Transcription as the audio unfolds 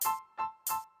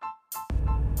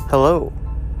Hello,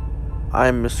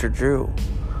 I'm Mr. Drew.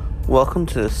 Welcome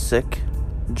to the Sikh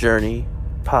Journey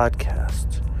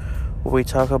podcast, where we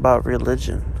talk about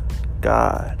religion,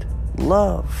 God,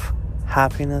 love,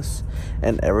 happiness,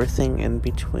 and everything in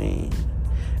between.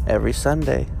 Every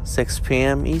Sunday, 6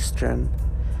 p.m. Eastern,